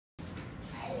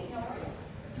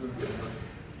We're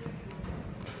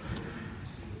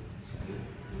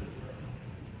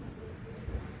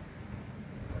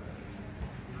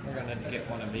gonna have to get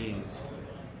one of these.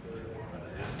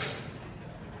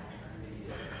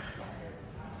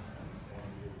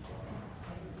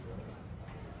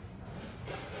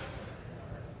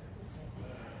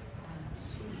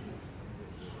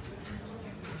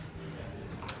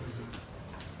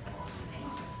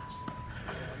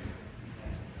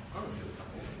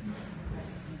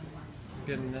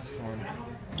 Getting this one.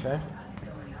 Okay.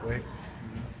 Wait.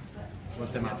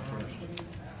 Let them out first.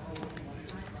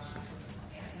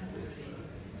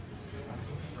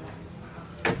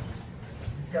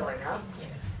 Going up.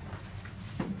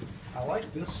 I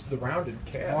like this, the rounded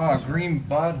cap. Oh, green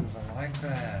buttons. I like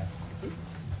that.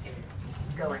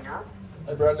 Going up.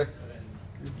 Hey, Bradley.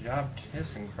 Good job,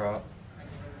 thyssenkrupp.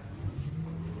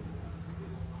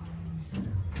 I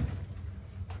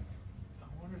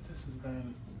wonder if this has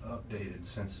been updated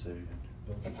since they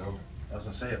built the It building. has. I was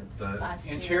gonna say, the Last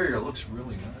year. interior looks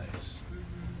really nice.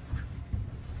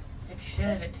 It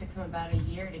should. It took them about a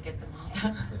year to get them all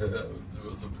done. It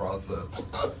was a process. You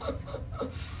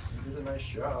did a nice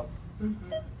job.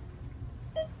 Mm-hmm.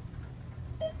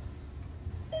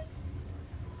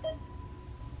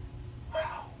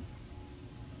 Wow.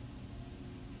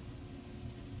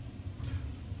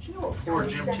 Do you know what floor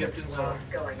Jim Tipton's on?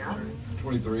 Going up.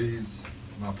 23's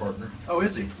my partner. Oh,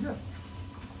 is he? Yeah.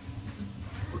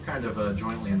 We're kind of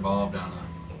jointly involved on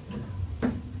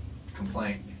a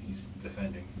complaint he's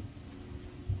defending.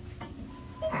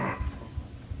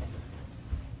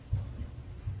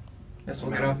 Guess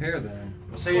we'll get off here then.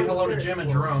 We'll say hello to Jim and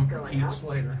Jerome, Keith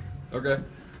Slater. Okay. Can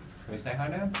we say hi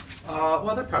now?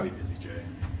 Well, they're probably busy, Jay.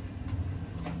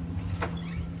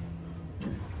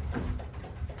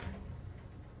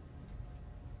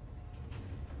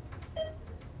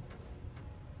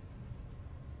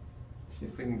 See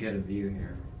if we can get a view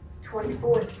here.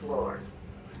 24th floor.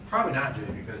 Probably not, Jay,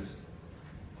 because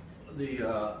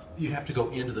the you'd have to go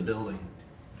into the building.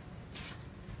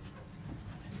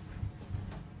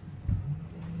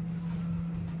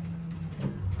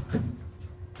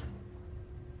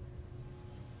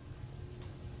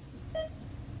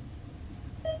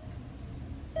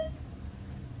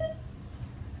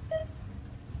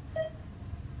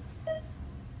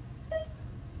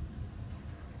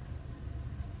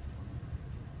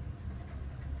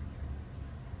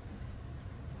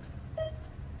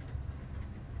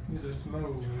 These are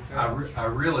smooth. I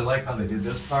really like how they did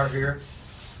this part here.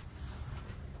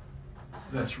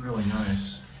 That's really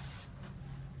nice.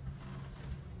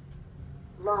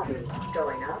 Lobby.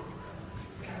 Going up.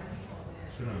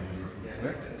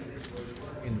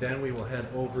 And then we will head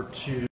over to